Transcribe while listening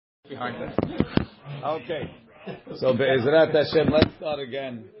behind us. Okay. So Be'ezrat Hashem, let's start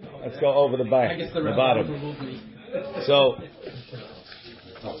again. Let's go over the back, the bottom.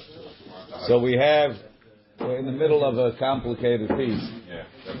 So we're in the middle of a complicated piece.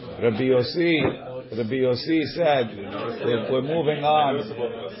 Rabbi Yossi said that we're moving on.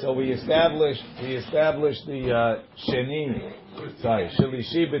 So we established the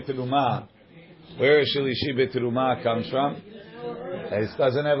Shilishi B'Terumah. Where Shilishi B'Terumah comes from? It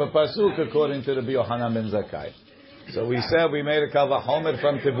doesn't have a pasuk according to the Yochanan ben Zakkai. So we said we made a kavachomer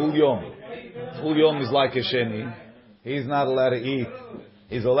from Tevul Yom. Tevul Yom is like a sheni. He's not allowed to eat.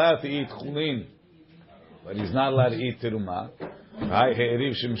 He's allowed to eat chulin, but he's not allowed to eat terumah. Right?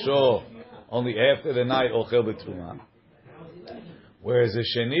 He'eriv shimsho only after the night ochel beterumah. Whereas the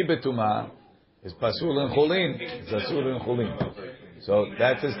sheni betumah is pasul in chulin. It's asur in chulin. So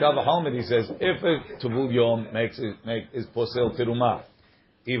that's his kavachomer. He says if a Tevul Yom is posel terumah,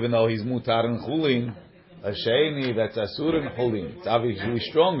 even though he's mutar in chulin, a sheni that's asur in chulin, it's obviously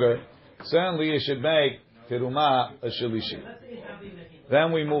stronger. Certainly, you should make terumah a shilishi.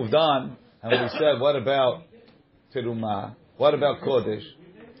 Then we moved on and we said, what about terumah? What about kodesh?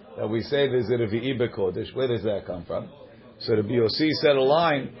 That we say there's a revi'i bekodesh. Where does that come from? So Rabbi Yossi said a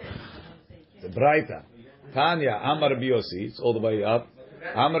line. The Braita. Tanya, Amar Rabbi Yossi, it's all the way up.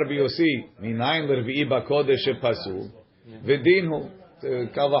 Amar Rabbi Yossi, minayin l'revi'i b'kodesh shepasul, v'dinhu,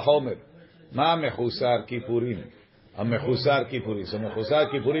 kavachomer, ma mechusar kippurim. A mechusar kippurim. So mechusar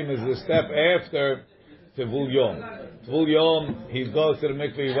kippurim is the step after Tevul Yom. Tevul Yom, he goes to the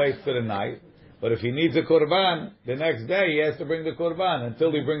mikveh, he waits for the night. But if he needs a korban, the next day he has to bring the korban.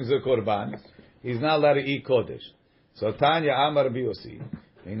 Until he brings the korban, he's not allowed to eat kodesh. So Tanya, Amar Rabbi Yossi,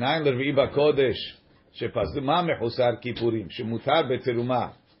 minayin l'revi'i b'kodesh, shepasul ma mechusar kippurim shemutar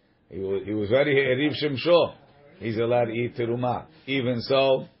beterumah. He was ready Erev Shemsho. He's allowed to eat terumah. Even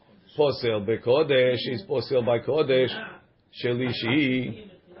so, posel bekodesh. He's posel by kodesh. Shelishi.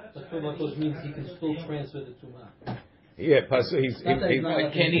 But those means he can still transfer the tumah. Yeah, he's not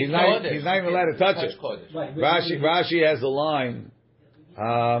even allowed to touch it. Right. Rashi has a line.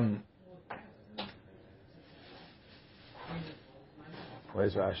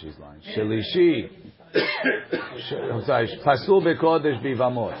 Where's Rashi's line? Shelishi. I'm sorry. Pasul bekodesh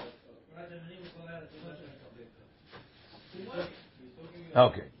bivamot.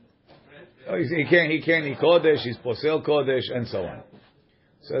 Okay. He can't eat kodesh. He's posel kodesh and so on.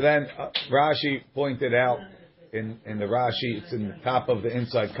 So then Rashi pointed out in the Rashi, it's in the top of the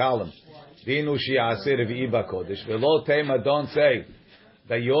inside column. Dinu shi'aseh revi'i b'kodesh v'lo tema. Don't say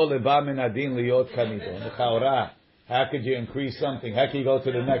that yo leba min adin liyot kanidon. How could you increase something? How can you go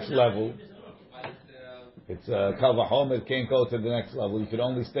to the next level? It's kavachomer. It can't go to the next level. You could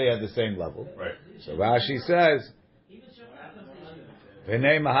only stay at the same level. Right. So Rashi says,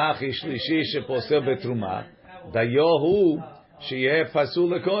 "V'nei mahachi shlishi sheposel betruma dayohu sheyeh pasul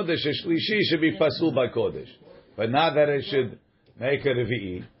lekodesh. Shlishi should be pasul by kodesh, but not that it should make a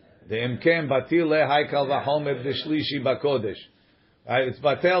revi'i. The imkem batil lehai kavachomer the shlishi bakodesh. It's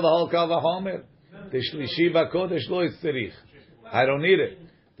batel the whole kavachomer. The shlishi bakodesh lo yitzrich. I don't need it.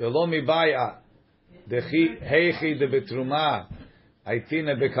 The lo mibaya. The heichi the betruma.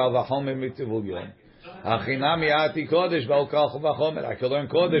 Aitina bekavachomer mitevul yom. Achinami ati kodesh ba'ol kavachomer. I could learn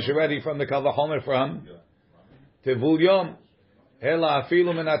kodesh already from the kavachomer from tevul yom. Ela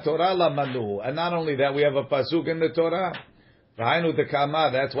afilu min haTorah lamanu. And not only that, we have a pasuk in the Torah. V'hainu dekama.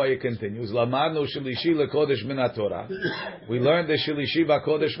 That's why it continues. Lamanu shilishi lekodesh min haTorah. We learned the shilishi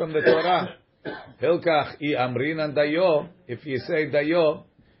ba'kodesh from the Torah. Hilkach I amrinan dayo. If you say dayo,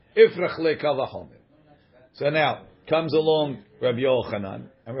 ifrach le kavachomer. So now comes along Rabbi Yochanan,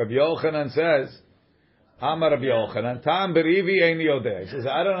 and Rabbi Yochanan says, Amar Rabbi Yochanan, Tam berivi eini yodeh. He says,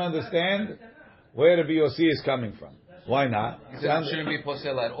 I don't understand where Rabbi Yossi is coming from. Why not? It shouldn't be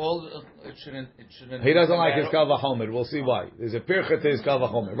posel at all. It shouldn't. He doesn't like his kavachomer. We'll see why. There's a pircha to his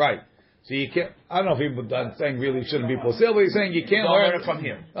kavachomer, right? So you can't. I don't know if he's saying really shouldn't be posel, but he's saying you can't learn it from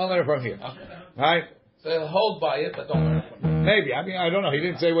here. Don't learn it from here, Okay. right? So hold by it, but don't learn it from here. Maybe. I mean, I don't know. He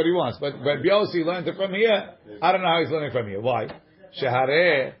didn't say what he wants, but Yossi learned it from here. I don't know how he's learning from here. Why?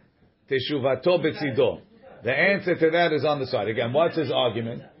 Shehareh teshuvato betzido. The answer to that is on the side. Again, what's his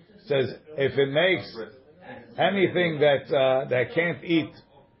argument? Says if it makes anything that can't eat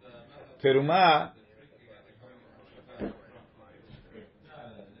terumah,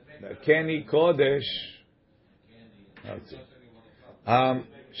 that can't eat kodesh. Let's see.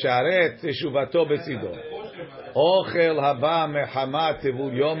 Sharet teshuvato betzido. Ochel haba mechama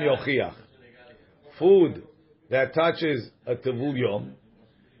tevul yom yochiach. Food that touches a tevul yom,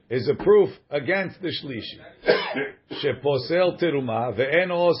 is a proof against the shlishi. Sheposel teruma ve'en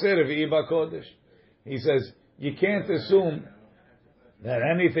oser revi'i b'kodesh. He says you can't assume that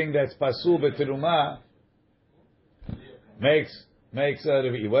anything that's pasul b'teruma makes a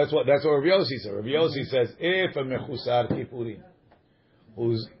revi'i. That's what Rabbi Yossi says. Rabbi Yossi says if a mechusar kippurim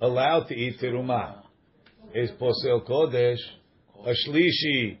who's allowed to eat teruma is posel kodesh, a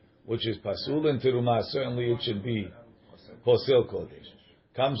shlishi which is pasul in teruma, certainly it should be posel kodesh.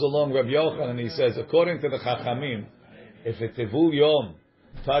 Comes along Rabbi Yochanan and he says, according to the Chachamim, if a tevul yom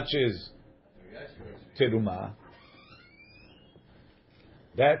touches teruma,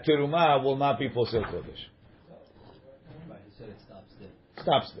 that teruma will not be posel kodesh. Right, he said it stops there.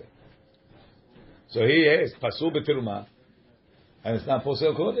 Stops there. So he is pasul b'teruma, and it's not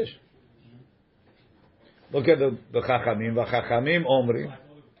posel kodesh. Look at the Chachamim. V'Chachamim omrim,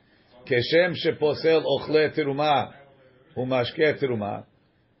 keshem sheposel ochle teruma u'mashke teruma,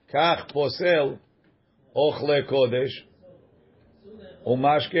 kach posel ochle kodesh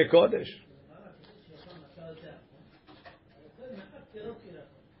u'mashke kodesh.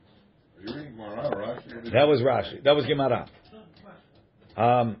 That was Rashi. That was Gemara.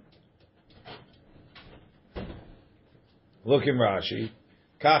 Look in Rashi.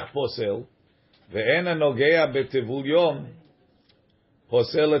 Kach posel ve'ena nogea betevul yom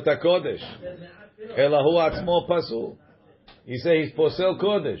posel et hakodesh elahu atzmo pasul. He says he's posel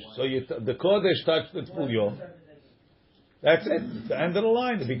kodesh. So the kodesh touched the tevul yom. That's it. It's the end of the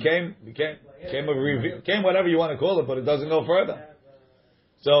line. It became a review. Became whatever you want to call it, but it doesn't go further.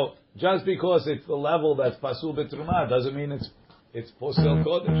 So just because it's the level that's pasul b'truma doesn't mean it's posel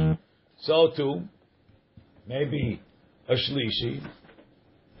kodesh. So too, maybe a shlishi,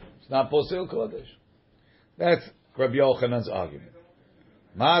 it's not posel kodesh. That's Rabbi Yochanan's argument.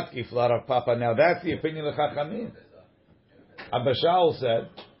 Matkif l'Rav Papa. Now that's the opinion of Chachamim. Abba Shaul said,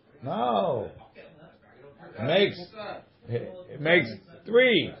 no, it makes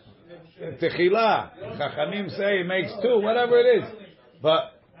 3. Techila. Chachamim say it makes 2, whatever it is.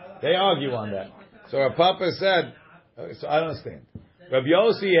 But they argue on that. So Rav Papa said, so I don't understand. Rabbi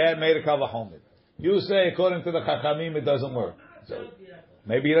Yossi had made a kavahomet. You say according to the Chachamim it doesn't work. So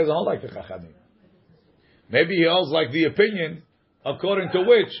maybe he doesn't hold like the Chachamim. Maybe he holds like the opinion according to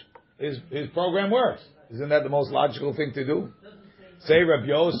which his program works. Isn't that the most logical thing to do? Say Rabbi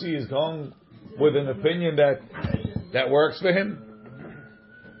Yossi is going with an opinion that works for him.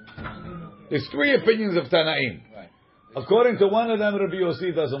 There's 3 opinions of Tanaim. According to one of them, Rabbi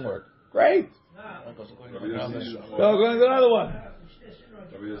Yossi doesn't work. Great. So according to another one.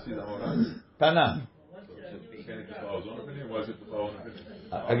 Tana.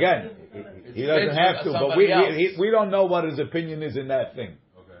 Again, he doesn't have to, but we don't know what his opinion is in that thing.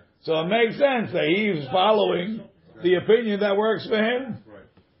 So it makes sense that he's following the opinion that works for him.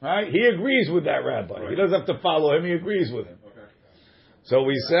 Right? He agrees with that rabbi. He doesn't have to follow him, he agrees with him. So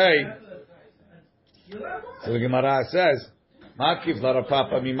we say, so the Gemara says, Makif l'Rav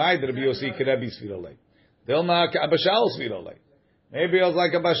Papa mimayd Rabbi Yossi kerebi svirolei. Dilma Abba Shaul svirolei. Maybe it was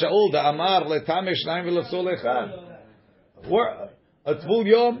like Abba Shaul, the Amar letame shnayim v'lefsol echad. A tvul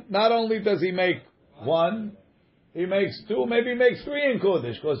yom, not only does he make 1, he makes 2, maybe he makes 3 in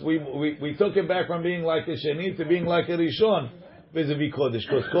Kodesh, because we took it back from being like a Sheni to being like a Rishon vis-a-vis Kodesh,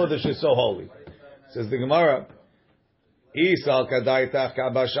 because Kodesh is so holy. Says the Gemara, Isal kadaitach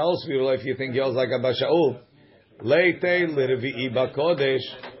k'Abba Shaul svirolei, if you think he was like Abba Shaul, leitei l'revi'i b'Kodesh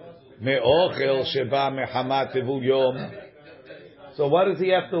me'ochel sheba mehamat tevul yom. So what does he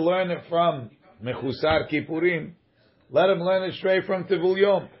have to learn it from? Mechusar kippurim. Let him learn it straight from tevul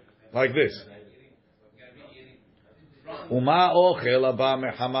yom, like this. Uma ochel aba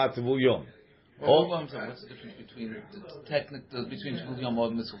mehamat tevul yom. What's the difference between between tevul yom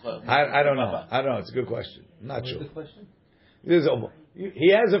and mitzvah? I don't know. It's a good question. I'm not sure.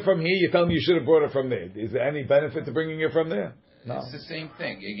 He has it from here. You tell him you should have brought it from there. Is there any benefit to bringing it from there? No. It's the same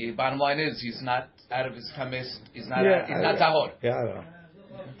thing. Bottom line is he's not out of his kamis. He's not tahor. Yeah, I don't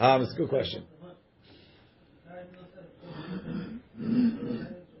know. It's a good question.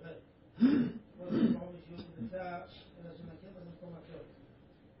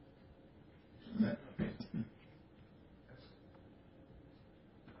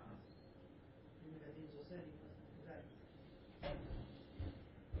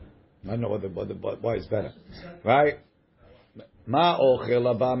 I don't know why it's better, right? Ma ochel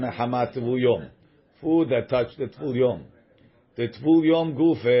haba mehamat tevul yom. Food that touched the tevul yom. The tevul yom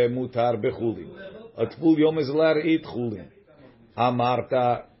gufe mutar bechulin. A tevul yom is allowed to eat chulin.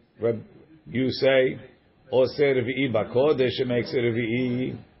 Amarta, you say, oser revi'i bakodesh, it makes it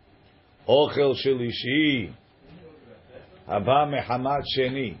revi'i. Ochel shelishi. haba mehamat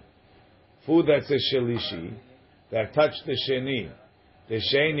sheni, food that's a shelishi, that touched the sheni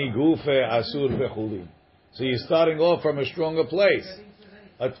gufe asur bechulin. So you're starting off from a stronger place.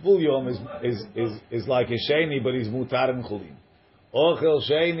 A tful yom is like a sheni, but he's mutar in chulin. Ochel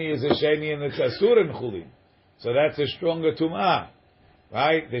sheni is a sheni and it's asur in chulin. So that's a stronger tum'ah.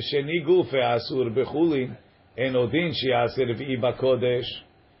 Right? The sheni gufe asur bechulin, en odin shi'asir v'i bakodesh,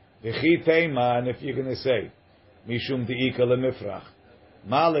 v'chi teima, and if you're going to say, mishum di'ika lemifrach,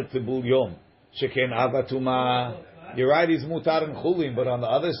 malet tibul yom, sheken avatuma, you're right, he's mutar in chulin, but on the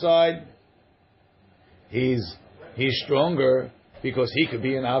other side, he's stronger because he could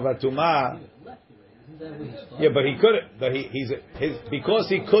be an avatuma. Yeah, but he couldn't. But because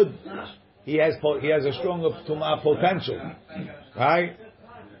he could, he has a stronger tumah potential, right?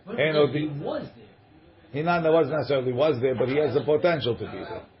 And he was there. He not necessarily was there, but he has the potential to be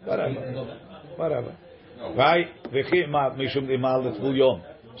there. Whatever. Right? V'chima mishum imal l'tvul yom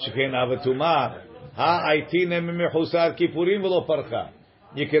sheken avatuma ha'aitinem mechusar kipurim v'lo parcha.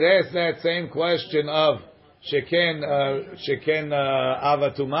 You could ask that same question of sheken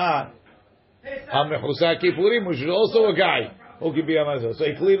avatuma ha'mechusar kipurim, which is also a guy who could be a mazal. So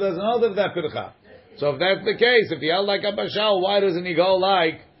he clearly doesn't hold of that pircha. So if that's the case, if he held like Abba Shaul, why doesn't he go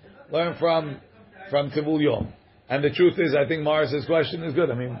learn from Tivul Yom? And the truth is, I think Morris's question is good.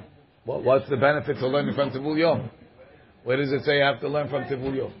 I mean, what's the benefit to learning from Tivul Yom? Where does it say you have to learn from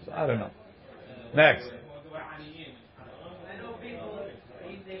Tivul Yom? So I don't know. Next.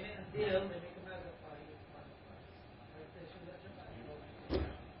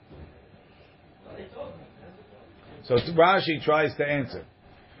 So Rashi tries to answer.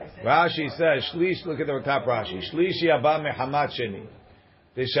 Rashi says, Shlish, look at the top Rashi. Shlishi abba mehamat sheni.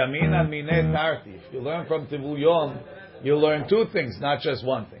 Teshamina mine tarti. If you learn from Tivul Yom, you learn two things, not just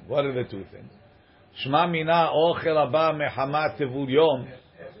one thing. What are the two things? Shma mina ochel abba mehamat Tivul Yom.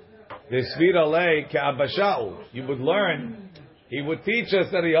 Desvir alei ke Abba Shaul. You would learn, he would teach us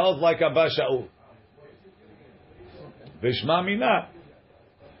that he holds like Abba Shaul. Vishma mina.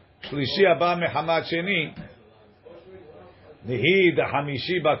 Shlishi abba mehamat sheni. Nihi the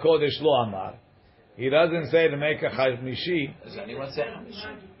Hamishi Bakodesh lo amar. He doesn't say to make a Hamishi. Does anyone say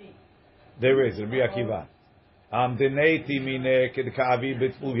Hamishi? There is Rabbi Akiva. Amdeneti mine kedkaavi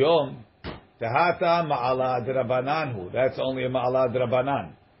b'tful yom. Tehata ma'ala d'rabananhu. That's only a ma'ala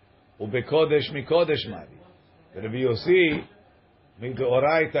d'rabanan. Ubekodesh mikodesh mari. Rabbi Yossi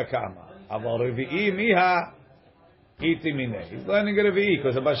midoraita kama. Aval revi'i miha iti mine. He's learning a revi'i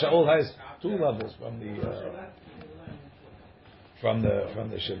because Abba Shaul has two levels from the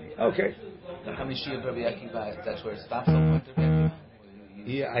sheni. Okay. The Hamishi of Rabbi Akiva, that's where it stops.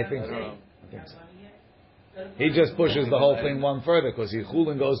 Yeah, I think so. He just pushes the whole thing one further because his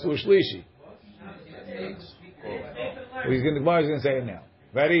chulin goes to a shlishi. He's going to say it now.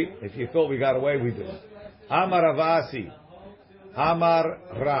 Ready? If you thought we got away, we did. Amar Avasi, Amar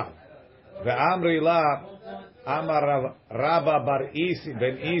Rav, ve'amri la, Amar Rabba bar Isi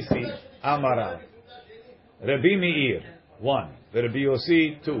ben Isi, Amar Rav, Rabbi Meir 1. Rabbi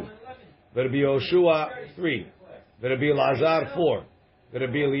Yossi 2, Rabbi Yoshua 3, Rabbi Lazar 4,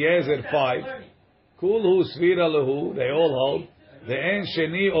 Rabbi Eliezer 5. Kulhu svira lehu. They all hold the en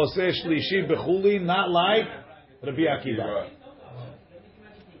sheni oseh shlishi bechulin, not like Rabbi Akiva.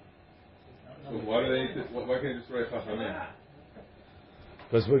 So why can't you just write Chachamim?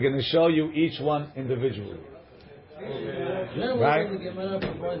 Because we're going to show you each one individually. Right? The Gemara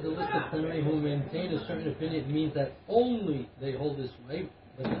provides a list of Tanai who maintain a certain opinion. It means that only they hold this way,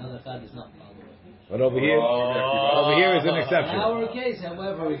 but the other side is not following. But over here is an exception. In our case,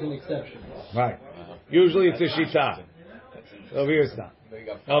 however, is an exception. Right. Usually it's a shita. Over here it's not.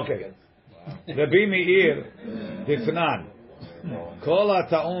 Okay. Rabbi Meir Ditnan. Kol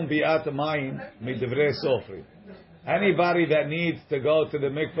ha'ta'un bi'at mayim midivrei sofri. Anybody that needs to go to the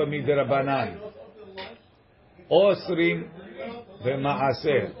mikvah midrabanan. Osrim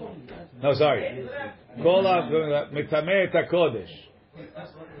v'ma'aser. No, sorry. Kol mitameh et HaKodesh.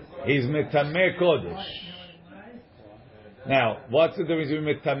 He's mitameh kodesh. Now, what's the difference between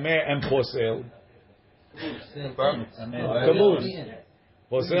mitameh and posel? Kabuz.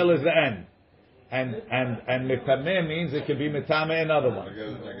 Posel is the end. And mitameh means it can be mitameh another one.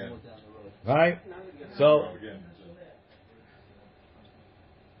 Right? So,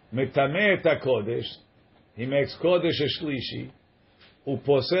 mitameh et HaKodesh. He makes kodesh a shlishi,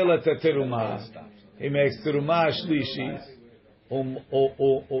 uposel et terumah. He makes terumah a shlishi,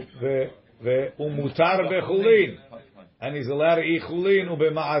 umutar bechulin, and he's allowed to eat chulin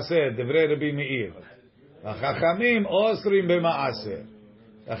ubemaaser. Devrei Rabbi Meir. The Chachamim osrim bemaaser.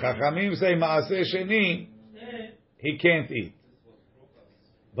 The Chachamim say maaser sheni he can't eat.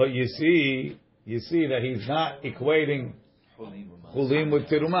 But you see that he's not equating chulin with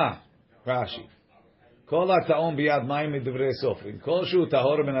teruma. Rashi. Kol ha'ta'om biyad mayim midivrei sofrim. Kol shu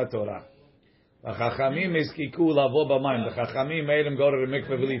tahor min haTorah. The Chachamim iskiku lavo b'mayim. The Chachamim made him go to the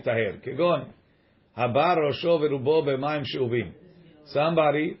mikveh v'litaher. Kegon habar rosho v'rubo b'mayim she'uvim.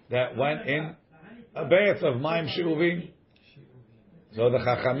 Somebody that went in a bath of mayim she'uvim. So the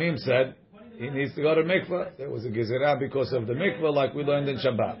Chachamim said he needs to go to mikveh. There was a gezerah because of the mikveh, like we learned in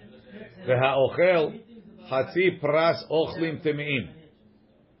Shabbat. V'ha'ochel hatzi pras ochlim temi'im.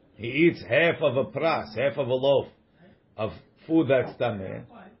 He eats half of a pras, half of a loaf of food that's tameh,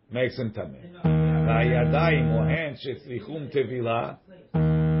 makes him tameh. V'hayadayim or hands shetzrichum tevilah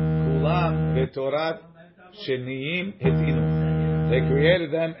kulam v'torat sheniyim hetinu. They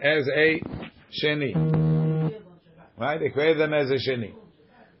created them as a sheni. Right? They created them as a sheni.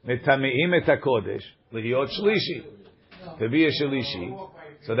 Metameim et hakodesh lihiyot shlishi, to be a shlishi.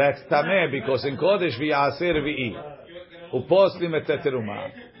 So that's tameh because in kodesh v'yaser v'i uposlim et teruma,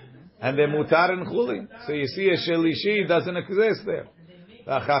 and they mutar and chulin. So you see a shlishi doesn't exist there.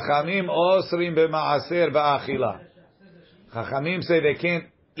 Chachamim osrim b'maaser ba'achila. Chachamim say they can't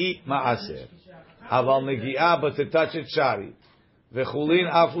eat maaser. Aval negi'ah, but to touch it shari. V'chulin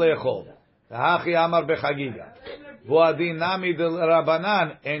af le'echol. V'hachi amar b'chagiga. V'adin nami del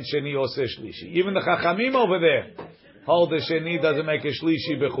rabanan en sheni oseh shlishi. Even the Chachamim over there hold the sheni doesn't make a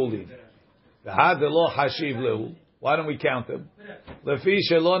shlishi b'chulin. V'had lo hashiv lehu. Why don't we count them? Lefi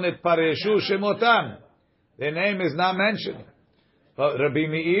shelo netpareshu shemotam. Their name is not mentioned. But Rabbi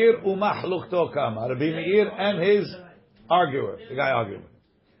Meir umachluchto kama. Rabbi Meir and his arguer, the guy arguing.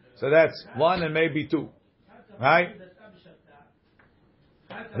 So that's one and maybe two, right?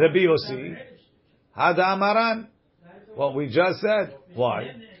 Rabbi Yossi, Hada Amaran. What we just said.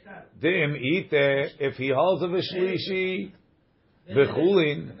 Why? Dim ite. If he holds of a shlishi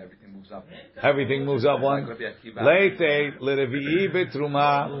bechulin, everything moves up one. Leite lerevi'i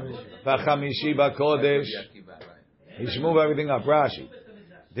betruma v'chamishi b'kodesh. He should move everything up. Rashi.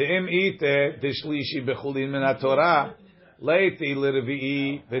 Dim ite deshlishi bechulin min haTorah. Leite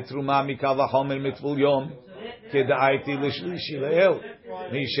lerevi'i betruma mikal v'chomer mitvul yom. Kedaiti l'shlishi le'el.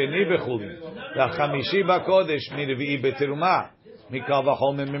 Misheni bechulin. V'chamishi b'kodesh mirvi'i betruma. Mikal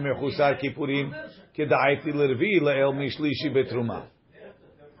v'chomer mimechusar kippurim. Kedaiti l'revi'i le'el mishlishi betruma.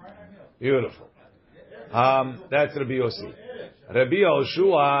 Beautiful. That's Rabbi Yossi. Rabbi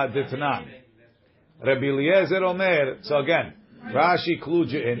Yoshua Ditnan. Rabbi Eliezer Omer. So again, Rashi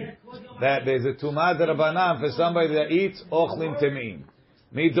clues you in that there's a tumah d'Rabbanan for somebody that eats ochlim temeim.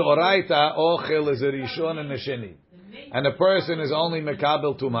 Midoraita ochel is a rishon and a sheni, and the person is only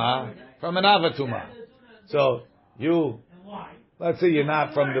mekabel tumah from an avatumah. So you, let's say you're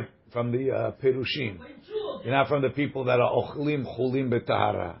not from the perushim, you're not from the people that are ochlim chulim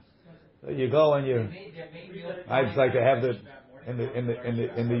betahara. So you go and it's like they have in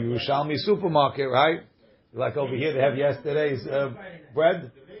the Yerushalmi supermarket, right? Like over here, they have yesterday's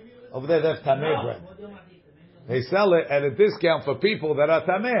bread. Over there, they have tameh bread. They sell it at a discount for people that are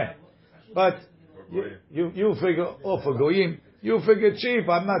tameh. But you figure, for goyim, you figure cheap.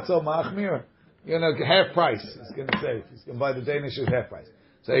 I'm not so machmir. Half price. He's going to say. He's going to buy the Danish at half price.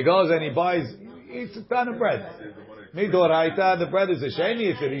 So he goes and he eats a ton of bread. Midoraita, the bread is a sheni,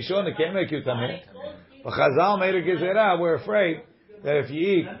 it's a rishon, it can't make you tameh. But Chazal made a gezerah, we're afraid that if you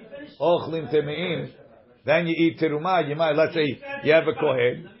eat ochlim temeim, then you eat teruma, you might, let's say, you have a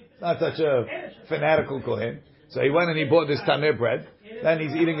kohen, not such a fanatical kohen, so he went and he bought this tameh bread, then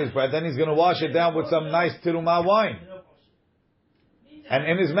he's eating his bread, then he's going to wash it down with some nice teruma wine. And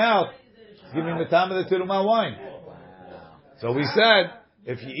in his mouth, he's giving the time of the teruma wine. So we said,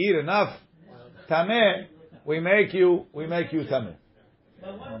 if you eat enough tameh, we make you tameh.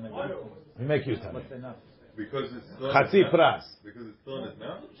 We make you tameh. Because it's still Chatzi pras. Because it's still in his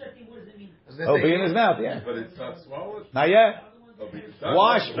mouth. It'll be in his mouth, yeah. But it's not swallowed. Not yet.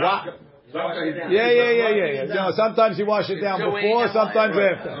 Wash. Yeah. Sometimes you wash it down before, sometimes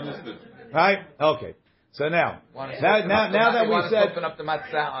after. Understood. Right? Okay. So now that we said, open up the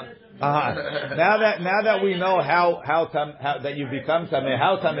matzah on. now that we know how that you become tameh,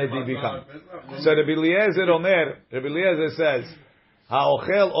 how tameh do you become? So Rabbi Eliezer says,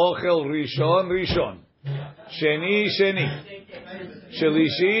 ha'ochel ochel rishon, sheni,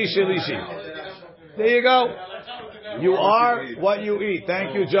 shelishi. There you go. You are what you eat.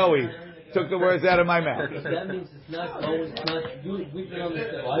 Thank you, Joey. Took the words out of my mouth. That means it's not always not. We've been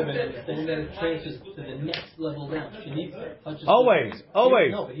understanding. I've been understanding that it transfers to the next level down. Always. No,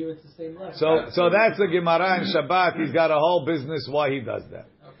 but here it's the same level. So that's the Gemara in Shabbat. He's got a whole business why he does that.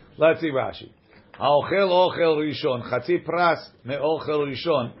 Let's see Rashi. האוכל אוכל ראשון, חצי פרס מאוכל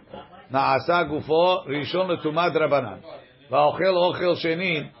ראשון, נעשה גופו ראשון לטומאת רבנן. והאוכל אוכל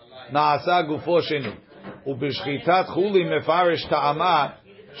שני, נעשה גופו שני. ובשחיטת חולין מפרש טעמה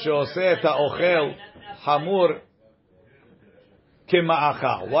שעושה את האוכל חמור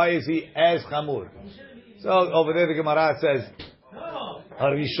כמאכל. Why is he as חמור? So over there the Gemara says, a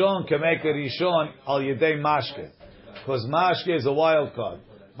rishon can make a rishon al yedei mashke. Because mashke is a wild card.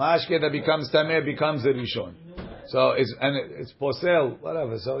 Mashke that becomes tameh becomes a rishon. So it's posel,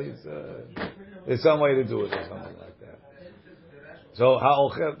 whatever. So there's some way to do it or something like that. So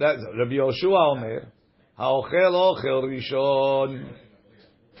ha'ochel, that's Rabbi Yoshua Omer, ha'ochel ochel rishon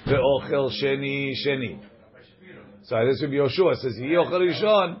ve'ochel sheni sheni. So this Rabbi Yoshua says, he ochel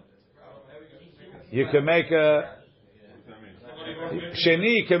rishon, you can make a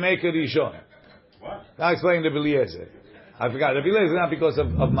sheni, can make a rishon. I'll explain the Beliezer. I forgot. The Beliezer is not because of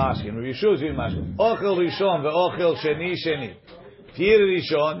mashkin. Rabbi Yeshua is mashkin. Ochel rishon ve'ochel sheni sheni. If you eat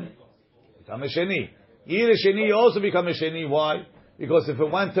a rishon, become a sheni. You eat a sheni, you also become a sheni. Why? Because if it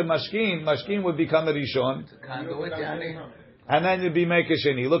went to mashkin, mashkin would become a rishon, and then you'd be make a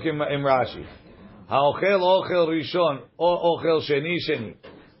sheni. Look in Rashi. Ha'ochel ochel rishon o ochel sheni sheni.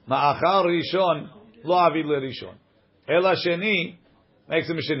 Ma'achal rishon lo avid le rishon. Ela sheni makes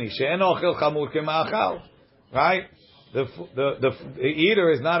him a sheni. She'en ochel chamur kema'achal. Right? The eater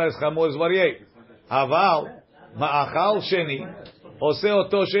is not as chamur as what he ate. Aval ma'achal sheni ose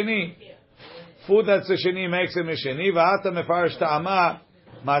oto sheni. Food that's a sheni makes him a sheni. V'ata mefarish ta'ama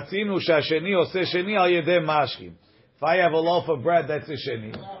matzinu shasheni ose sheni al yedei mashkim. If I have a loaf of bread that's a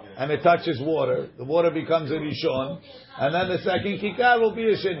sheni, and it touches water, the water becomes a rishon, and then the second kikar will be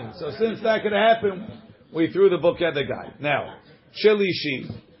a sheni. So since that could happen, we threw the book at the guy. Now, shlishi,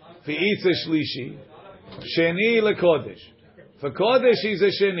 if he eats a shlishi, sheni lekodesh. For kodesh, he's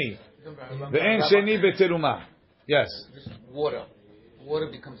a sheni. Ve'en sheni beteruma. Yes. Just water. Water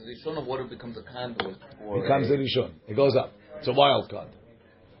becomes a rishon, or water becomes a conduit. Becomes a rishon. It goes up. It's a wild card.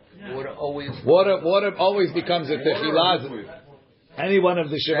 Water always becomes a techilah. Any one of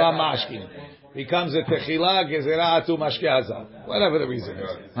the Shiva mashkin becomes a techilah, gezerah atu mashke hazal. Whatever the reason is.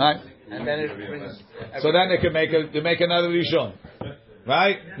 Right? And then it brings... So then they can make another rishon.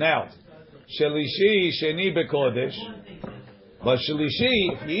 Right? Now, shlishi, sheni bekodesh. But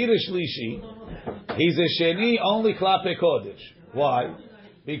shlishi, if you eat a shlishi, he's a sheni only klape kodesh. Why?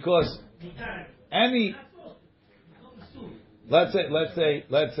 Because any... Let's say,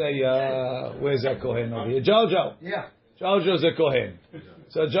 where's that Kohen over here? Jojo. Yeah. Jojo's a Kohen.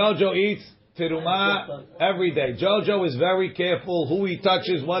 So Jojo eats terumah every day. Jojo is very careful who he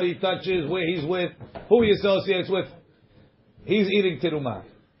touches, what he touches, where he's with, who he associates with. He's eating terumah.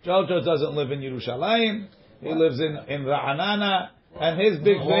 Jojo doesn't live in Yerushalayim. He lives in Ra'anana. And his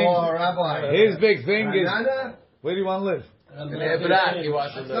big thing is, where do you want to live?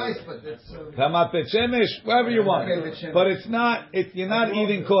 Ramat Bet Shemesh, wherever you want. But it's not, you're not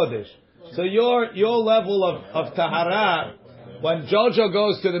eating Kodesh. So your level of Tahara, when Jojo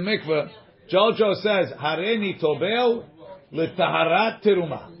goes to the mikveh, Jojo says, Hareni Tobel L'Taharat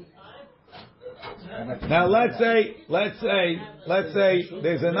Terumah. Now let's say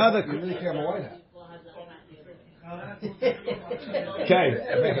there's another. Okay.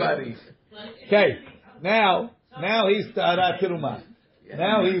 Everybody. Okay. Now he's Taharat Terumah.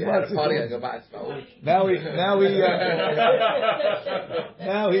 Now he what's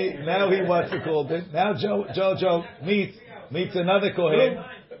it called? Now Jojo meets another Kohen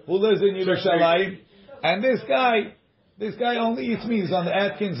who lives in Yerushalayim, and this guy only eats meat. He's on the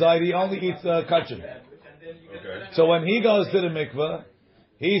Atkins side. He only eats kachim. Okay. So when he goes to the mikveh,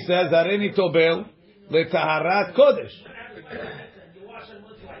 he says Hareni Tobel LeTaharat Kodesh.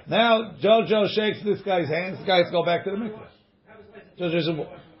 Now Jojo shakes this guy's hands. The guys go back to the mikveh. Jojo says,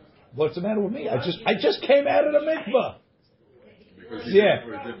 "What's the matter with me? I just came out of the mikveh." Yeah,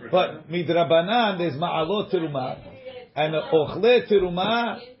 but midrabanan there's ma'alot terumah, and the ochle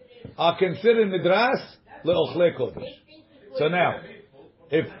terumah are considered midras leochle kodesh. So now,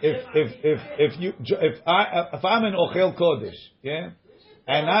 if I'm an ochel kodesh, yeah,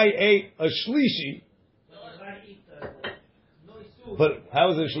 and I ate a shlishi. But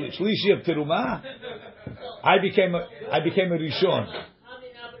how is it shlishi of terumah? I became a rishon,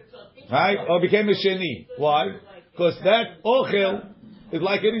 right? Or became a sheni. Why? Because that ochel is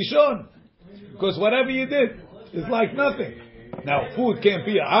like a rishon. Because whatever you did is like nothing. Now food can't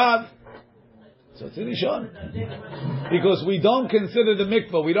be a av, so it's a rishon. Because we don't consider the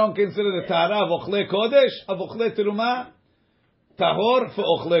mikvah, we don't consider the tahara of ochle kodesh, of ochle terumah, tahor for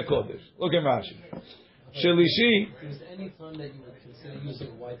ochle kodesh. Look at Rashi. Shelishi. If there's any time that you would consider using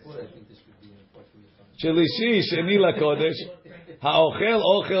a whiteboard, I think this would be an appropriate time. Shelishi sheni lakodesh haochel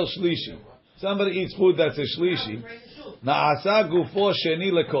ochel shlishi. Somebody eats food that's a shlishi. Naasa gufo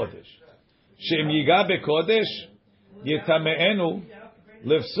sheni lakodesh. Shem yiga bekodesh yitameenu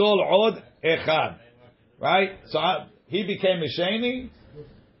lifsol od echad. Right. So he became a sheni.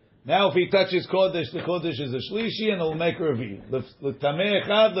 Now if he touches kodesh, the kodesh is a shlishi, and it will make a reveal. L'tameh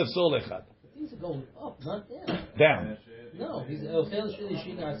echad, lifsol echad. Things are going up, not down. Down. No, he's ochel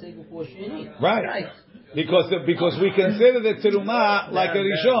shlishi na'aseh before sheni. Right. Because we consider the terumah like a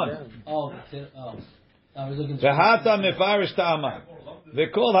rishon. Oh, I was looking. V'hata mefarish ta'ama.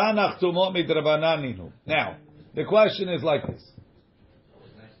 V'kol hanach tumot midrabanan ninu. Now, the question is like this: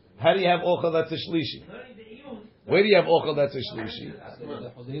 how do you have ochel that's a shlishi? Where do you have ochel that's a shlishi?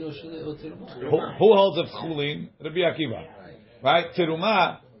 Who holds of chulin? Rabbi Akiva. Right?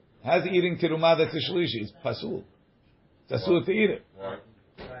 Terumah has eating terumah that's a shlishi. It's pasul. It's pasul to eat it.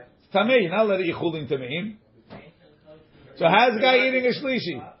 It's tamei. You're not allowed to eat chulin tameim. So how's the guy eating a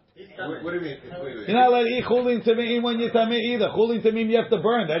shlishi? What do you mean? You're not allowed to eat chulin tameim when you're tamei either. Chulin tameim you have to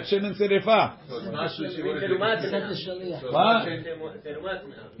burn. That's shemen serifa. So it's not shlishi. What?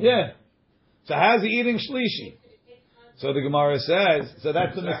 Yeah. So how's he eating shlishi? So the Gemara says, so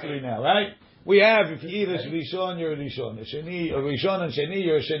that's the mystery now, right? We have, if you eat a rishon, you're a rishon. A rishon and sheni,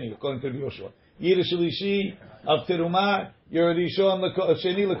 you're a sheni, according to the Yoshua. You eat a shlishi of terumah, you're a rishon,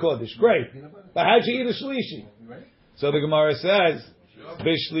 sheni lekodesh. Great. But how'd you eat a shlishi? So the Gemara says,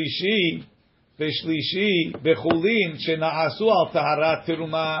 b'shlishi, b'chulin, shena'asu al taharat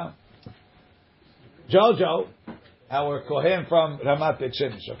terumah. Jojo, our Kohen from Ramat Bet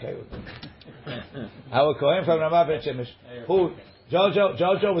Shemesh, okay? Our Kohen from Ramat Bet Shemesh. Who?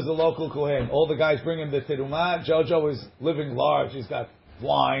 Jojo was the local Kohen. All the guys bring him the terumah. Jojo is living large. He's got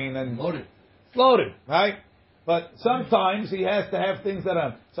wine and loaded, right? But sometimes he has to have things that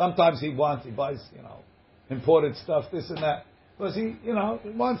are. Sometimes he buys, imported stuff, this and that, because he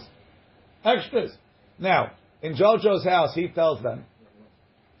wants extras. Now, in Jojo's house, he tells them,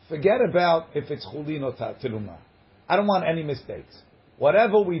 forget about if it's chulin or terumah. I don't want any mistakes.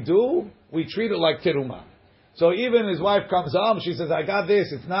 Whatever we do, we treat it like terumah. So even his wife comes home, she says, I got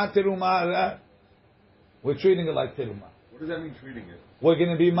this, it's not terumah. We're treating it like terumah. What does that mean, treating it? We're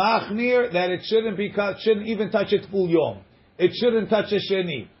going to be machmir that it shouldn't even touch it full yom. It shouldn't touch a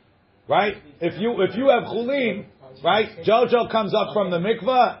sheni. Right? If you have chulin, right? Jojo comes up from the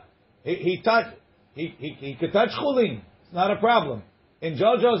mikvah, he could touch chulin. It's not a problem. In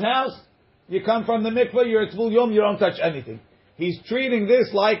Jojo's house, you come from the mikvah, you're at full yom, you don't touch anything. He's treating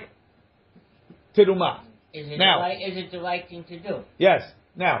this like terumah. Is it the right thing to do? Yes.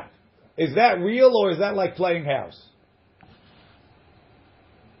 Now, is that real or is that like playing house?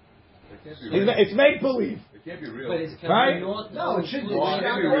 It's make believe. It can't be real. But it's right? No, it shouldn't be. It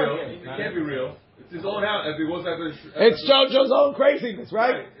can't be real. It can't be real. It's his own house. If he goes after it's Jojo's own craziness,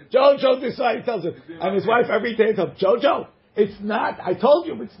 right? Jojo decides, he tells him, and his wife every day tells him, Jojo, it's not, I told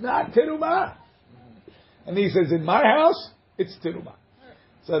you, it's not terumah. And he says, in my house, it's terumah.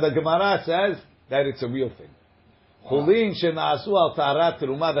 So the Gemara says that it's a real thing. Chulin shena'asu al taharat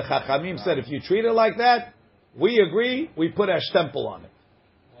terumah. The Chachamim said, if you treat it like that, we agree, we put a stempel on it.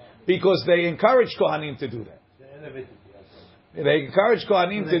 Because they encourage Kohanim to do that. They encourage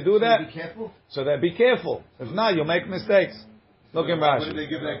Kohanim to do that. Be careful. So that be careful. If not, you'll make mistakes. Look in Why Rashi. did they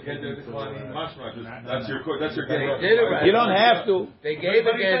give that get there to Kohanim? Mashma, that's your get. You don't have to. They gave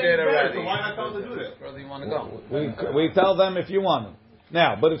a get there already. So why not tell them to do that? Where do you want to go? We tell them if you want them.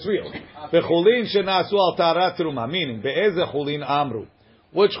 Now, but it's real. Bechulin shenasu al taharat terumah. Meaning, be'eze chulin amru.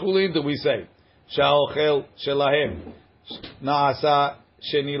 Which chulin do we say? Sha'ochel shelahem na'asa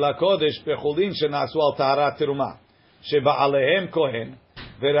sheni lakodesh bechulin shenasu al taharat terumah. Sheba'alehem kohen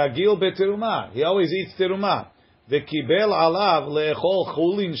veragil beterumah. He always eats terumah. V'kibel alav le'echol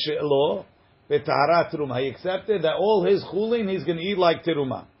chulin she'lo betaharat terumah. He accepted that all his chulin he's going to eat like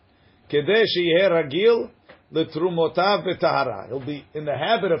terumah. Kedei sheyeh ragil le'trumotav betahara. He'll be in the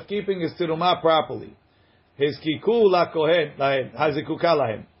habit of keeping his terumah properly. His kiku la kohen lahem hazikuka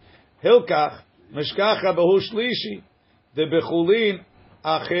lahem. Hilkach mishkacha behu shlishi de bechulin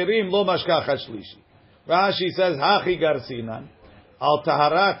acherim lo mashkacha shlishi. Rashi says hachi garsinan al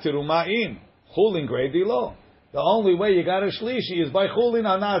taharat teruma'in chulin gredi lo. The only way you got a shlishi is by chulin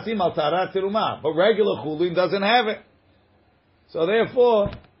al na'asim al taharat terumah, but regular chulin doesn't have it. So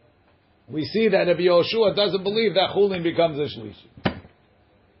therefore, we see that Rabbi Yoshua doesn't believe that chulin becomes a shlishi.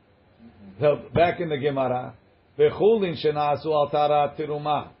 So back in the Gemara, bechulin shena'asu al taharat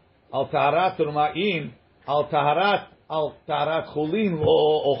terumah in al taharat al tarat chulin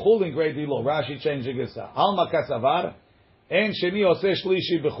or chulin grade lo. Rashi changing it. Alma kasavar en sheni oseh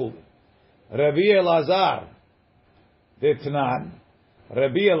shlishi bechulin. Rabbi Elazar detnan.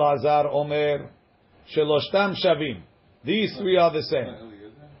 Rabbi Elazar omer sheloshtam shavim. These three are the same.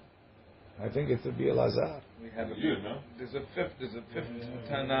 I think it's Rabbi Elazar. We have there's a fifth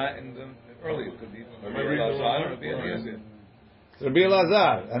Tana in the early. It could be Rabbi Elazar or Rabbi Eliezer. Rabbi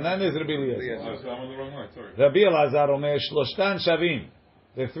Elazar, and then there's Rabbi Eliezer. I'm on the wrong line. Sorry. Rabbi Elazar omer shloshtan shavim.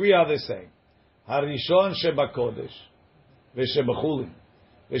 The three are the same. Harishon shebakodesh, v'shebachulin,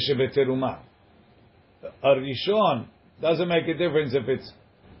 v'shebeterumah. Harishon doesn't make a difference if it's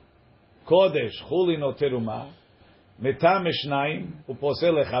kodesh, chulin or terumah. Metam shnayim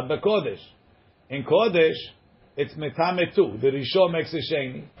uposel echad bekodesh. In kodesh, it's metam two. The rishon makes a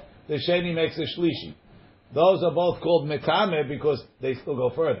sheni, the sheni makes a shlishi. Those are both called metame because they still go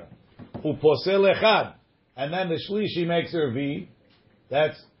further. Uposel echad, and then the shlishi makes a revi.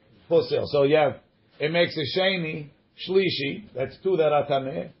 That's posel. So it makes a sheni shlishi. That's two that are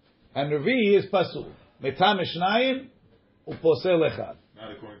tameh, and revi is pasul. Metame shnayim uposel echad.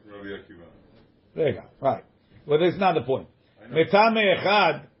 Not according to Rabbi Akiva. Rega, right. Well, that's not the point. Metame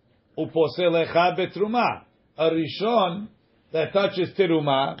echad uposel echad betruma. A rishon that touches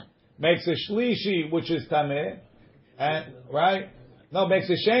teruma makes a shlishi, which is tameh, and right? No, makes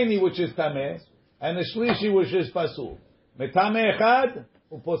a sheni, which is tameh, and a shlishi, which is pasul. Metame echad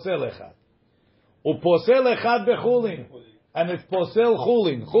uposel echad. Uposel echad bechulin, and it's posel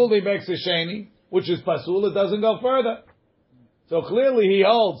chulin. Chulin makes a sheni, which is pasul. It doesn't go further. So clearly, he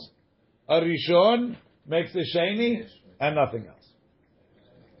holds a rishon makes a sheni and nothing else.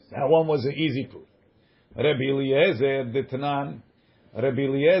 That one was an easy proof. Rabbi Eliezer Ditnan. Rabbi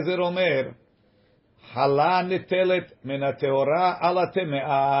Eliezer Omer, Hala netelet min hateora ala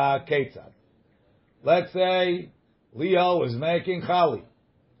temea ketzad. Let's say Leo is making chali,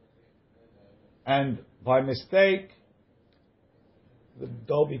 and by mistake the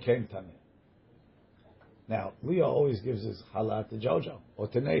dough became tameh. Now Leo always gives his challah to Jojo or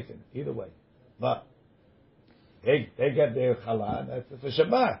to Nathan, either way, but they get their challah. That's for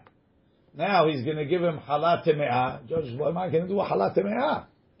Shabbat. Now he's going to give him halat teme'ah. Judge, what am I going to do with halat teme'ah?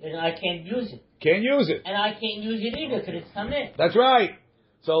 And I can't use it. Can't use it. And I can't use it either because it's tameh. That's right.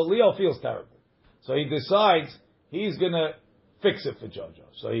 So Leo feels terrible. So he decides he's going to fix it for Jojo.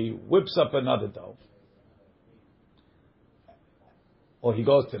 So he whips up another dough. Or he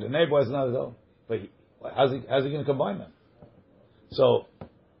goes to the neighbor, has another dough. But how's he going to combine them? So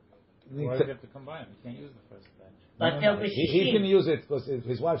why do you have to combine? You can't use the first batch. But he can use it because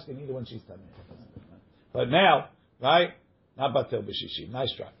his wife's can eat it when she's done it. But now, right? Not batel b'shishim.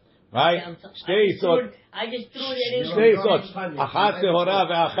 Nice try. Right? I just threw it in. Shtei sot. Achat tehora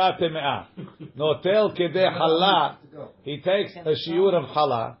ve'achat teme'ah. Notel kedei chala. He takes a shiur of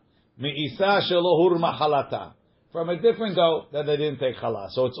chala. Mi'isa shelo hurma halata. From a different dough that they didn't take chala.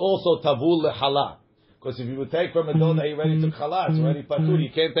 So it's also tavul le'chala. Because if you would take from a dough that he already took chala, it's already patur. You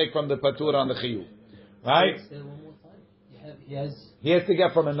can't take from the patur on the chiyuv. Right? He has to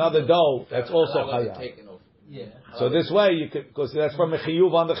get from another dough that's also chayav. Yeah. So this way you could, because that's from a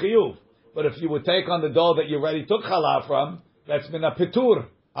chiyuv on the chiyuv. But if you would take on the dough that you already took challah from, that's min a pitur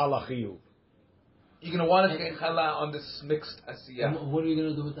ala chiyuv. You're going to want to get challah on this mixed asiyah. What are you going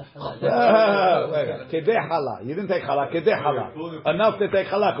to do with the halal? Kedeh challah. You didn't take challah. Kedeh challah. Enough to take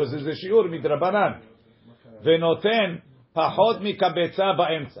challah because it's a shiur midrabanan. Venoten pachot mikabetza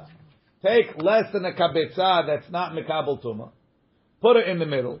ba'emtza. Take less than a kabetza that's not mikabel tuma. Put it in the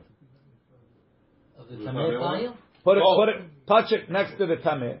middle. Of the tameh pile? Put it, touch it next to the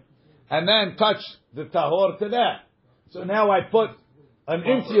tameh, and then touch the tahor to that. So now I put an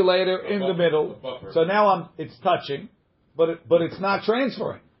insulator in the middle. So now it's touching, but it's not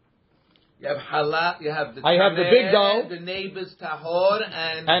transferring. You have halat, you have the I have the big dough, the neighbor's tahor,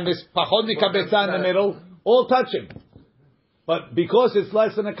 and this pachod mi kabetza in the middle, all touching. But because it's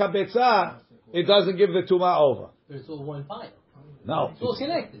less than a kabetza, it doesn't give the tuma over. It's all one pile. No, It's all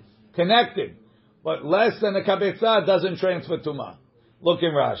connected. Connected, but less than a kabetza doesn't transfer tuma. Look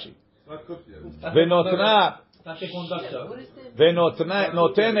in Rashi. Venotna.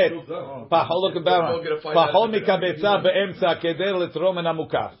 Notenet pachol mikabetza beemtza keder letrom en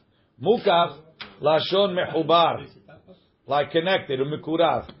hamukaf. Mukaf lashon mechubar, like connected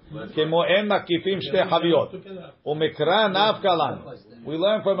umikurav. Kemo en makifim shte chaviot umikra nav kalan. We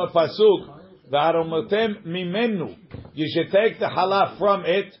learn from a pasuk v'aromotem mimenu. You should take the halaf from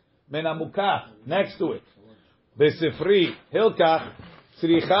it men hamukaf next to it. Besifri hilkach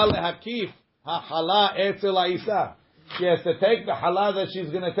tzricha lehakif ha-chala etzel ha'isa. She has to take the challah that she's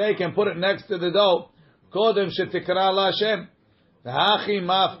going to take and put it next to the dough Kodem shetikra la Hashem. V'hachi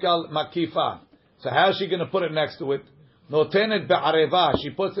mafkal makifa. So how's she going to put it next to it? Notenet be'areva. She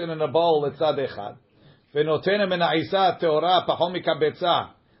puts it in a bowl at tzad echad. V'notenet min ha'isa teora pachom mikabetza.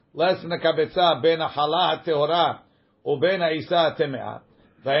 Less than a kabetza ben ha'chala teora uben ha'isa temea.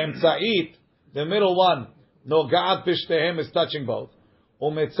 V'emtza'it, the middle one, nogaat pishtehem is touching both.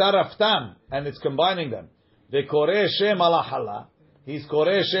 Umetzaraftam, and it's combining them. Ve'koreh shem ala hala. He's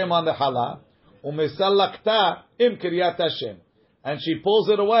koreh shem on the hala. Umesallakta im kiryat Hashem. And she pulls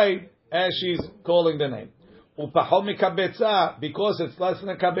it away as she's calling the name. Upachom mikabetza, because it's less than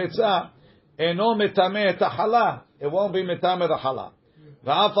a kabetza, eno metame et hala. It won't be metame the hala.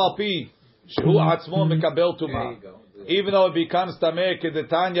 V'af al pi shehu atzmo mikabel tuma. Even though it becomes tameh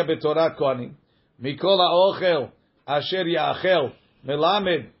kedetanya betorat kohanim. Mikol ha'ochel asher ya'achel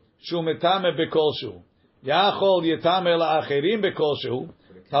melamed shu metame bekol shu. Ya'achol yetame la'acherim bekol shu.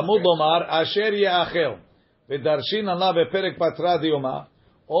 Tamud lomar asher ya'achel. V'darshin Allah beperek patra diyoma.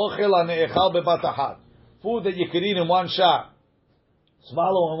 Ochel ha'ne'echal bebat achat. Food that you can eat in one shot.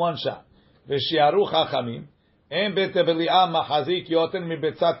 Swallow in one shot. V'shiaru chachamim. En beteveli'am machazik yoten mi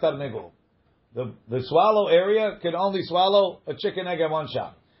betzat tarnegol. The swallow area can only swallow a chicken egg in one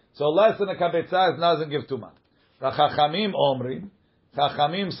shot. So less than a kabetza doesn't give tuma. The chachamim omrim.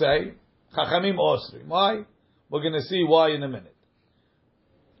 Chachamim say, chachamim osrim. Why? We're going to see why in a minute.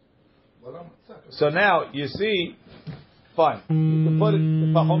 So now, you see, fine. You can put it,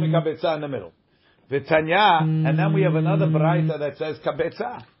 pachomi kabetza in the middle. V'tanya, and then we have another baraita that says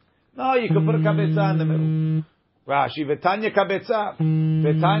kabetza. No, you can put a kabetza in the middle. Rashi, v'tanya kabetza.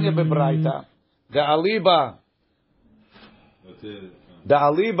 V'tanya bebaraita. The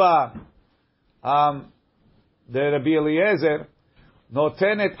aliba, the Rabbi Eliezer,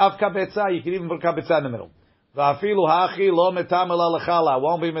 notenet af kabetza, you can even put kabetza in the middle. Va'afilu hachi lo metamel al-chala,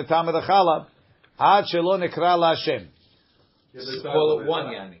 won't be metamel al-chala, ad shelo nekra la-Hashem. Call it one,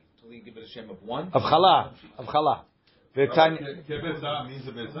 Yani. Will you give it a shem of one? Of chala. Kebetza means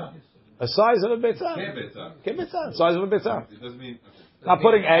a betza. A size of a betza. Kebetza, size of a betza. It doesn't mean. Not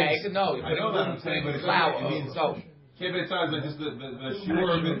putting eggs. No, I know that I'm saying, but it means so. Kebetza is like just the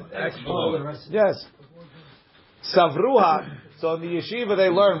shore of it. X below it. Yes. Savruha. So in the yeshiva they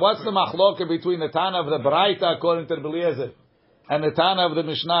learn what's the machloka between the Tana of the Baraita according to the Eliezer and the Tana of the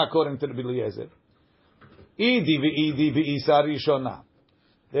Mishnah according to the Eliezer. Idi v'isa rishona.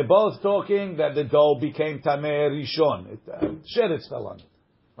 They're both talking that the dough became tameh rishon. Sheretz fell on it,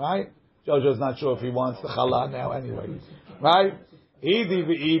 right? Jojo's not sure if he wants the challah now anyway, right? Idi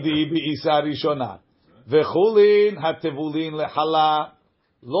v'isa rishona. V'chulin hatevulin lechallah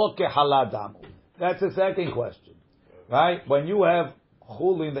lo kechallah damu. That's the second question. Right? When you have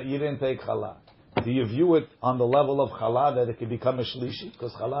chulin that you didn't take challah, do you view it on the level of challah that it can become a shlishi?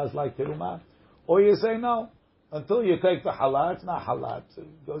 Because challah is like terumah. Or you say no. Until you take the challah, it's not challah.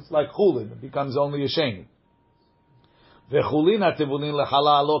 It's like chulin. It becomes only a sheni. V'chulin ha'tevulin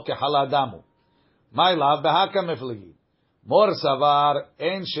lechallah lo kechallah damu. My love, behaka meflegi. Mor savar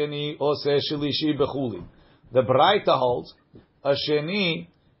en sheni oseh shlishi bechulin. The Braita holds a sheni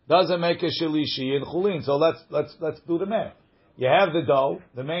doesn't make a shilishi in chulin. So let's do the math. You have the dough,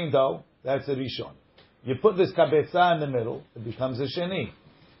 the main dough, that's a rishon. You put this kabetza in the middle, it becomes a sheni.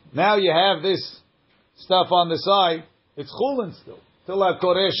 Now you have this stuff on the side, it's chulin still. Till I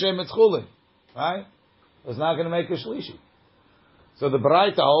koreh shem, it's chulin. Right? It's not going to make a shlishi. So the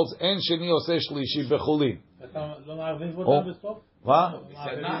Baraita holds, en sheni oseh shlishi bechulin. What?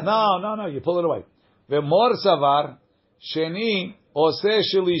 No, you pull it away. V'mor savar, sheni oseh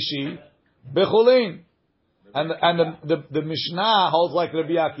shlishi bechulin. And the Mishnah holds like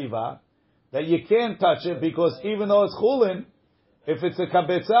Rabbi Akiva that you can't touch it because even though it's chulin, if it's a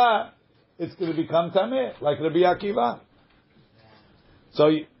kabetza, it's going to become tameh like Rabbi Akiva. So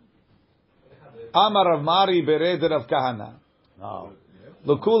Amar Rav Mari bered Rav Kahana. No,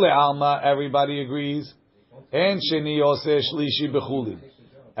 L'kule Alma, everybody agrees. En sheni oseh shlishi bechulin.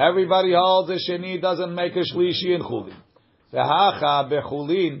 Everybody holds a sheni doesn't make a shlishi in chulin. V'hacha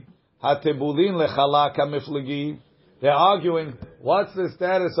bechulin hatebulin lechala kamiflegi. They're arguing, what's the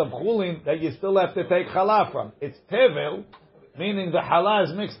status of chulin that you still have to take chala from? It's tevel, meaning the chala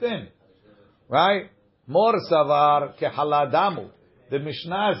is mixed in, right? Mor savar kehala damu. The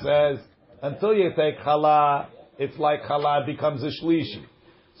Mishnah says until you take chala, it's like chala becomes a shlishi.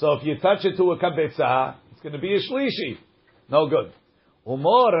 So if you touch it to a kabetza, it's going to be a shlishi. No good.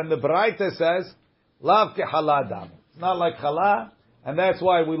 Umor, and the Baraita says lav kehala damu. It's not like chala, and that's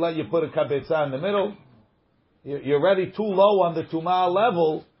why we let you put a kabetza in the middle. You're already too low on the tumah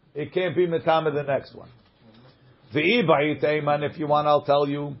level. It can't be metame the next one. The and if you want, I'll tell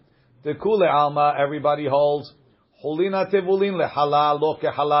you. The kule alma, everybody holds. Hulina tevulin lehala lo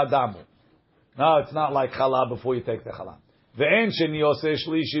kehala damu. No, it's not like chala before you take the chala. Ve'en sheni yoseh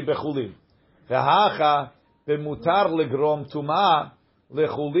shlishi bechulin. Ve'hacha bemutar legrom tuma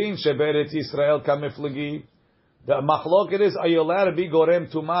lechulin sheberet Yisrael kamiflagi. The machloket is, are you allowed to be gorem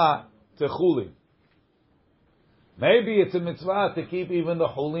tuma to chulin? Maybe it's a mitzvah to keep even the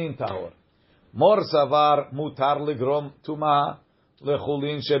chulin tahor. Mor savar mutar legrom tuma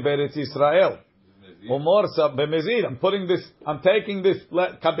lechulin sheberet Yisrael. Umor savar b'mezid. I'm taking this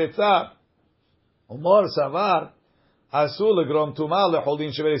kabetza. Umor savar asul legrom tuma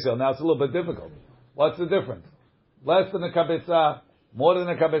lechulin sheberet Yisrael. Now it's a little bit difficult. What's the difference? Less than a kabetza, more than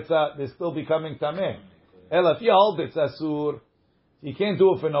a kabetza, they're still becoming tameh. Ela, if you hold it's asur, you can't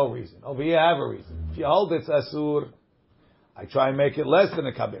do it for no reason. Over here, I have a reason. If you hold it's asur, I try and make it less than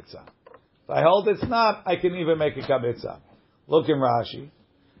a kabetza. If I hold it's not, I can even make a kabetza. Look in Rashi.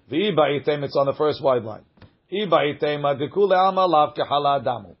 V'iba'item, it's on the first wide line. Iba'item, dekule alma lav kehala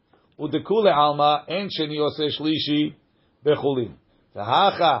damu. Udekule alma en sheni yoseh shlishi bechulin.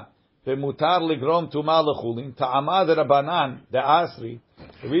 V'hacha bemutar ligrom tuma lechulin. Ta'amad rabanan, the asri.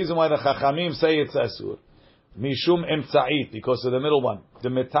 The reason why the chachamim say it's asur. Mishum emtza'it, because of the middle one. The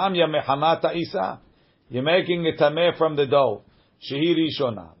metamya mehamata isa. You're making a tameh from the dough. Shehi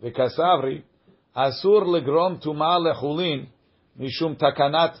rishona. V'kasavri, asur legrom tuma lechulin, mishum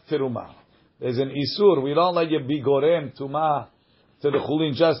takanat teruma. There's an isur. We don't let you be gorem tuma to the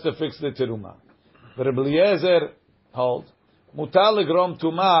chulin just to fix the teruma. But Rabbi Eliezer holds, mutar legrom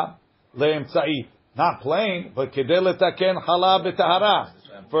tuma leemtza'it. Not plain, but kedei letaken chala betahara.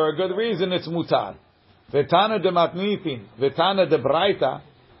 For a good reason, it's mutar. Vetana de matnitin, vetana de braita,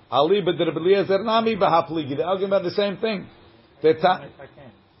 ali b'derbliezer nami b'hapligi. They're arguing about the same thing.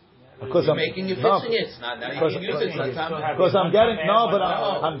 Because You're making you fixing it. It's not now you can use it. Because I'm getting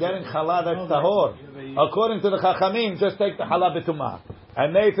I'm getting chala that's tahor. According to the chachamim, just take the chala b'tumah.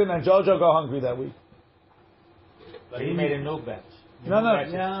 And Nathan and Jojo go hungry that week. But he made a new batch. No.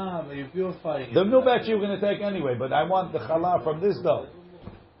 Yeah, but you're purifying The new batch you're going to take anyway, but I want the chala from this dough.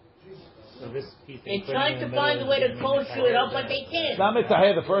 So this piece They're trying to find a way to kosher it up, but they can't. It's not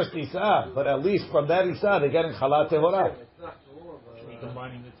mitaheh the first isa, but at least from that isa they're getting chala tehorah.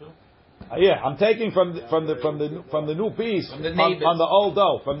 Combining the two. Yeah, I'm taking from the new piece From the on the old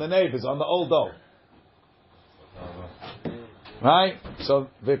dough, from the neighbors on the old dough. Right? So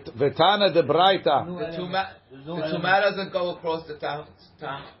Vitana de Braita. The tuma doesn't go across the town.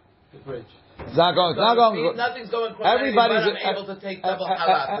 the bridge. It's not going. Nothing's going across. Everybody's able to take double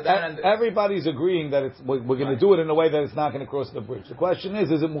halal. Everybody's agreeing that we're going to do it in a way that it's not going to cross the bridge. The question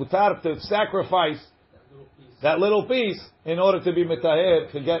is it mutar to sacrifice that little piece in order to be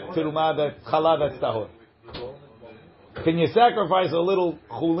mitaher to get teruma that chala that's tahor? Can you sacrifice a little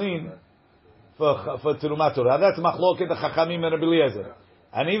chulin for teruma torah? That's machloket the chachamim and Rabbi Eliezer.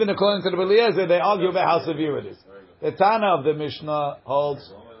 And even according to Rabbi Eliezer, they argue about how severe it is. The Tana of the Mishnah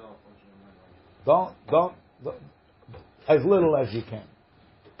holds don't as little as you can.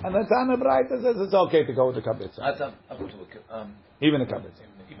 And the Tana Braita says it's okay to go with the kabetza. Even the kabetza.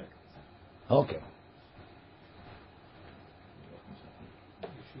 Okay.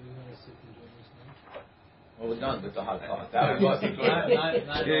 Well, we're done with the hot part. That was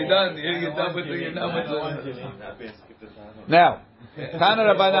You're done. You're done with the. Now, Tana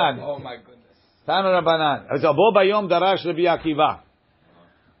Rabbanan. Oh my goodness. Tana Rabbanan. Bo bayom darash Rabbi Akiva.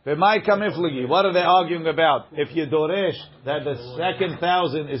 V'mai kamifligi. What are they arguing about? If you doresh that the second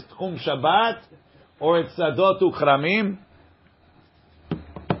 1,000 is Tchum Shabbat or it's Sadot Uchramim,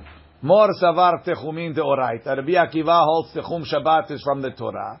 Mor Savar Techumin Deoraita. Rabbi Akiva holds Techum Shabbat is from the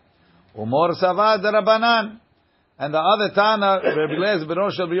Torah. Umor Savar the Rabbanan. And the other Tana, Rabbi Eliezer ben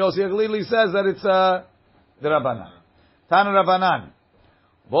Rosh Rabbi Yossi Aglili says that it's the Rabbanan. Tana Rabbanan.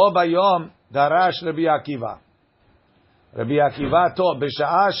 Bo bayom darash Rabbi Akiva. Rabbi Akiva taught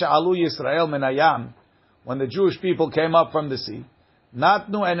b'sha'ah she'alu Yisrael min hayam, when the Jewish people came up from the sea,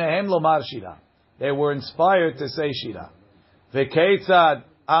 natnu enehem lomar shira. They were inspired to say shira. V'keitzad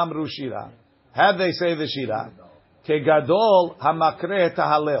amru shira. How they say the shira? Kegadol hamakreh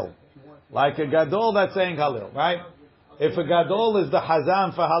tahalel. Like a gadol that's saying halil, right? If a gadol is the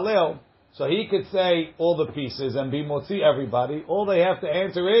hazan for halil, so he could say all the pieces and be motzi everybody. All they have to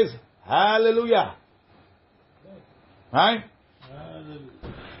answer is hallelujah. Right?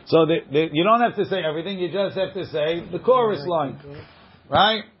 So you don't have to say everything, you just have to say the chorus line.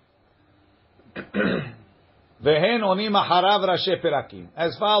 Right? Vehen onim aharav rashi perakim.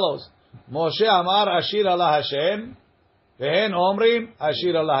 As follows. Moshe amar ashir Allah Hashem. Vehen omrim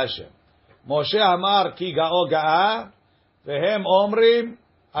ashir Allah Hashem. Moshe amar ki ga'o ga'a. Vehem omrim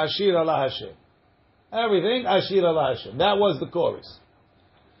Ashir Allah Hashem. Everything, Ashir Allah Hashem. That was the chorus.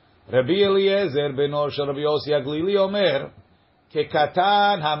 Rabbi Eliezer ben Or Rabbi Yossi Aglili Omer,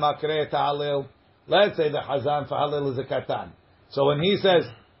 Kekatan hamakre ta'alil. Let's say the Hazan for Halil is a Katan. So when he says,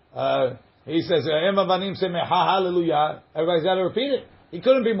 Em avanim semecha hallelujah, everybody's got to repeat it. He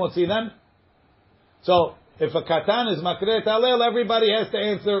couldn't be motzi them. So if a Katan is makre ta'alil, everybody has to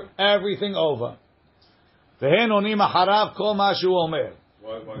answer everything over. Vehen onim harav kol mashu omer.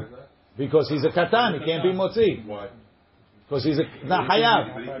 Why is that? Because he's a Katan, he can't be motzi. Why? Because he's not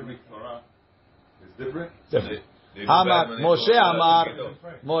hayav. It's different? Different. Moshe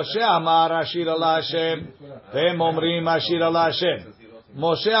Amar Ashir Allah Hashem, Vehem Omrim Ashir Allah Hashem.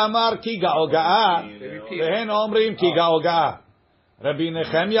 Moshe Amar Ki Ga'oga'a, Vehem Omrim Ki Ga'oga'a. Rabbi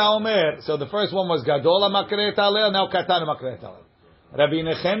Nechemya Omer, so the first one was Gadola Makret Alel, now Katan Makret Alel. Rabbi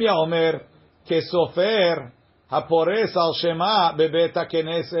Nechemya Omer, Kesofer Hapores Al Shema Bebet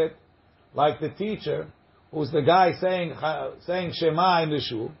HaKeneset, like the teacher, who's the guy saying Shema in the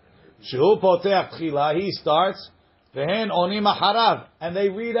shul. Shu Potech Tchila, he starts, Vehen Onim Aharav, and they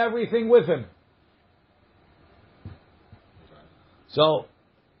read everything with him. So,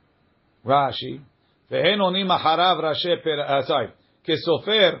 Rashi, Vehen Onim Aharav Rashi,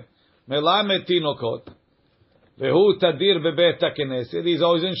 Kesofer, Melamed Tinokot, Vehu Tadir Bebet HaKeneset, he's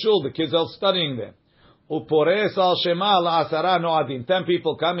always in shul, the kids are studying there. Upores Al Shema La'asara No'adim, 10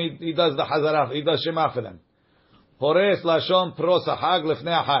 people come, he does the Hazarah, he does Shema for them. Pores Lashon Pros Hag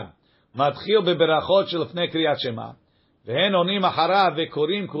Lefnei Hag. מתחיל בברכות שלפני קריאת שמע, והן עונים אחריו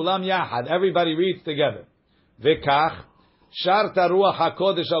וקוראים כולם יחד, everybody reads together. וכך, שרת רוח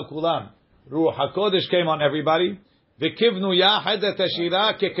הקודש על כולם. רוח הקודש came on everybody, וכיוונו יחד את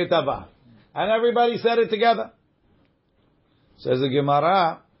השירה ככתבה. And everybody said it together. Says the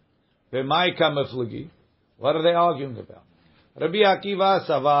Gemara, ומייקה מפלגי, what are they arguing about? רבי עקיבא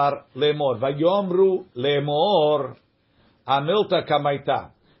סבר לאמור, ויאמרו לאמור, המילתא כמייתא.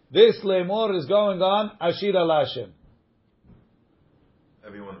 This lemor is going on Ashir Allah Hashem.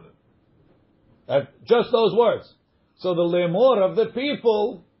 Every one of them. Just those words. So the lemor of the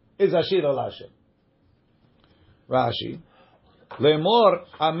people is Ashir Allah Hashem. Rashi. Lemor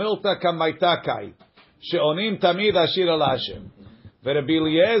amilta kamaita kai. She'onim tamid Ashir Allah Hashem. Ve'Rabbi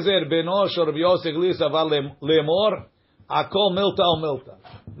Eliezer beno shel Rabbi Yosef Aval lemor akol milta o milta.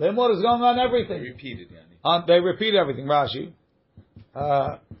 Lemor is going on everything. They repeat everything. Rashi.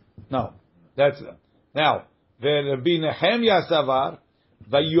 No, that's now. The Rabbi Nehemya Savar,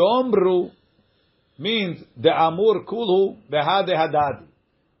 Vayomru means the Amur Kulhu Behade Hadadi.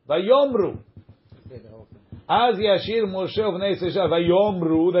 Vayomru. As Yashir Moshe of Neisesha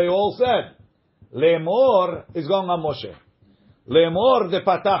Vayomru, they all said. Lemor is going on Moshe. Lemor de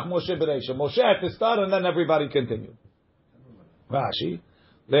Patach Moshe Bereisha. Moshe at the start and then everybody continued. Rashi.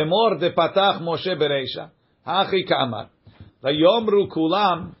 Lemor de Patach Moshe Bereisha. Hachi Kamar. Vayomru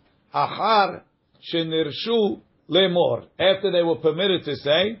Kulam. Achar shenirshu lemor. After they were permitted to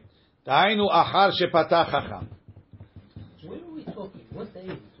say, Ta'inu achar shepatach hacham. When are we talking? What day are we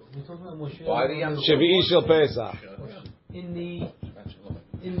talking? We're talking about Moshe. Shevi'i shel Pesach. In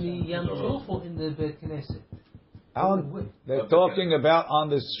the Yam Suf or in the Bet Knesset? They're talking about on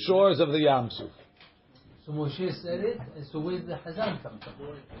the shores of the Yam Suf. So Moshe said it, and so where's the Hazan come from?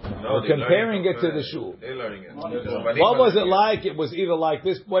 We're comparing it to the shul. They're learning it. What was it like? It was either like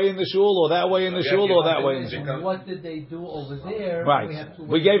this way in the shul, or that way in the shul, or that way in the shul. What did they do over there? Right.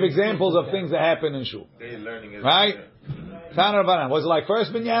 We gave examples of things that happen in shul. They're learning it. Right? Tan Rabbanan. Was it like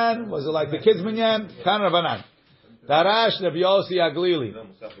first minyan? Was it like the kids minyan? Tan Rabbanan. Darash Rabbi Yossi Aglili.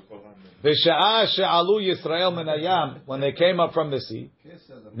 V'sha'ah she'alu Yisrael min hayam, when they came up from the sea,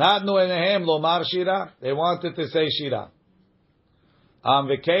 natnu enehem lomar shira, they wanted to say shira.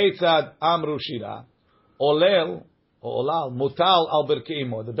 V'keitzad amru shira, olel, or olal, mutal al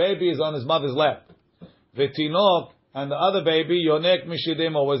birkimo, the baby is on his mother's lap. V'tinok, and the other baby, yonek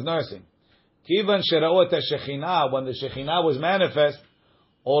mishidimo, was nursing. Kivan shera'ot ha'shechinah, when the shechinah was manifest,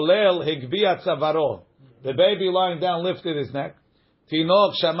 olel higbiat tzavaro, the baby lying down lifted his neck.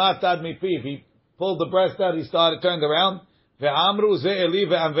 Tinok shamat ad mipiv. He pulled the breast out. He turned around. Ve'amru ze eli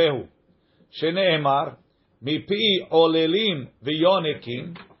ve'amvehu. Shene'emar mipi olelim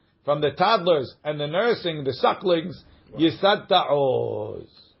ve'yonekim. From the toddlers and the nursing, the sucklings, yisad ta'oz.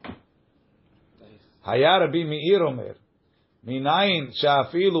 Haya Rabbi Meir omer. Minayin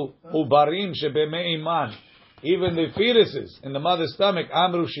sha'afilu ubarim shebeme'iman. Even the fetuses in the mother's stomach,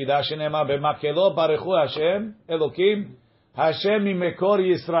 amru shida shene'emar be'makelo barechu Hashem Elokim. Hashem imekor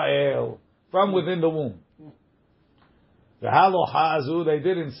Yisrael, from within the womb. The halo ha'azu, they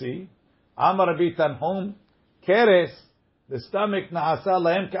didn't see. Amar Rabbi Tanhum, keres The stomach na'asa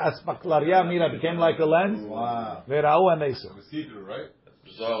lahem ka'aspaklaria mira became like a lens. Wow. Ve'ra'u and they saw. It was see-through, right?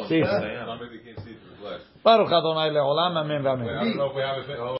 See. Somebody can't see through the glass. Baruch Adonai le'olam, amen v'amen. I don't know if we have a thing.